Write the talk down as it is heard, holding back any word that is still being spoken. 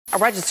A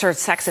registered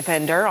sex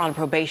offender on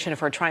probation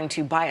for trying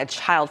to buy a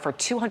child for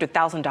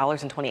 $200,000 in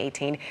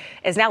 2018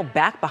 is now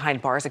back behind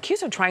bars,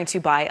 accused of trying to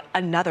buy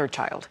another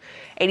child.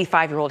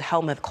 85-year-old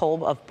Helmuth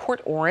Kolb of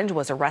Port Orange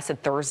was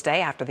arrested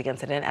Thursday after the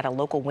incident at a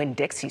local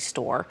Winn-Dixie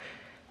store.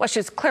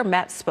 WESH's Claire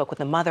Metz spoke with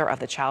the mother of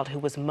the child who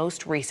was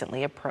most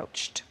recently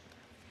approached.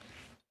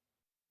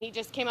 He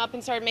just came up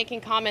and started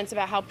making comments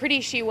about how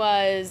pretty she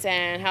was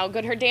and how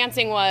good her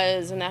dancing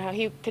was and that how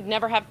he could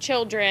never have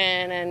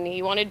children and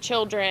he wanted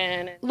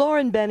children.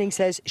 Lauren Benning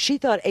says she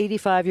thought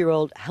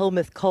 85-year-old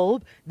Helmuth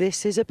Kolb,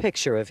 this is a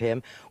picture of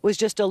him, was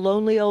just a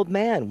lonely old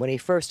man when he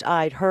first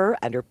eyed her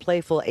and her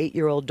playful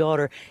 8-year-old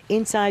daughter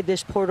inside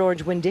this Port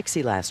Orange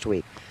Winn-Dixie last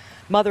week.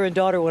 Mother and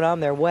daughter went on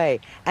their way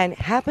and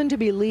happened to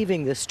be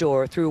leaving the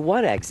store through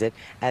one exit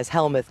as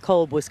Helmuth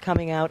Kolb was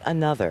coming out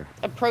another.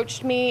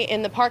 Approached me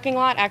in the parking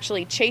lot,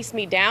 actually chased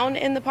me down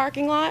in the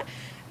parking lot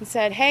and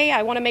said, "Hey,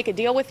 I want to make a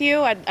deal with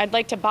you. I'd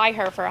like to buy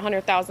her for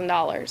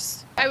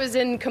 $100,000. I was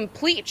in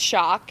complete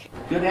shock.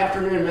 Good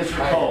afternoon,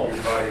 Mr.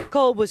 Kolb.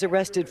 Kolb was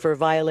arrested for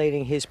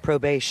violating his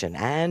probation,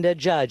 and a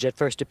judge at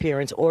first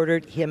appearance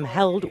ordered him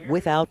held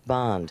without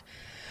bond.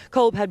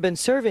 Kolb had been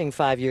serving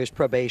 5 years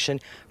probation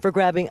for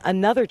grabbing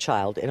another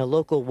child in a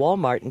local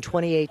Walmart in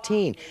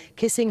 2018,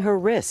 kissing her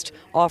wrist,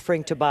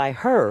 offering to buy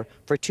her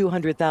for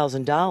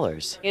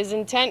 $200,000. His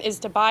intent is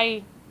to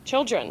buy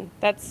children.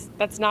 That's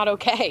not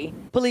okay.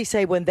 Police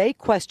say when they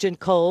questioned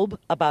Kolb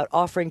about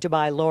offering to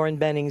buy Lauren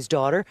Benning's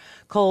daughter,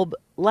 Kolb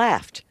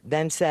laughed,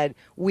 then said,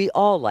 "We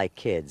all like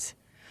kids."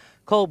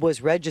 Kolb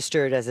was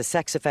registered as a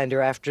sex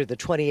offender after the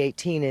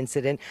 2018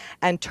 incident,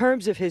 and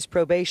terms of his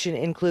probation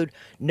include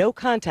no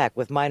contact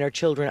with minor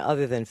children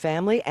other than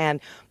family and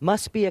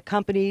must be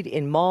accompanied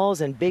in malls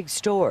and big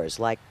stores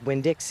like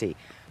Winn-Dixie.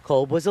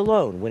 Kolb was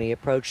alone when he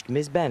approached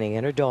Ms. Benning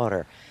and her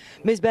daughter.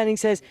 Ms. Benning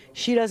says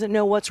she doesn't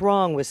know what's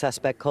wrong with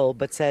suspect Kolb,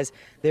 but says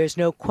there's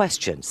no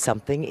question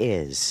something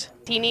is.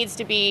 He needs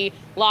to be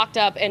locked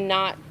up and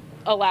not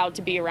allowed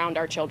to be around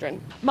our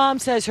children. Mom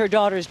says her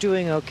daughter's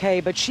doing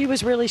okay, but she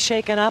was really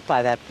shaken up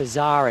by that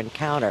bizarre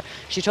encounter.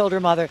 She told her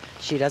mother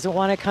she doesn't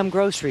want to come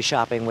grocery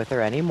shopping with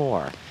her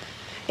anymore.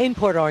 In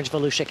Port Orange,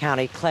 Volusia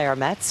County, Claire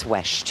Metz,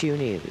 WESH 2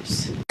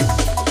 News.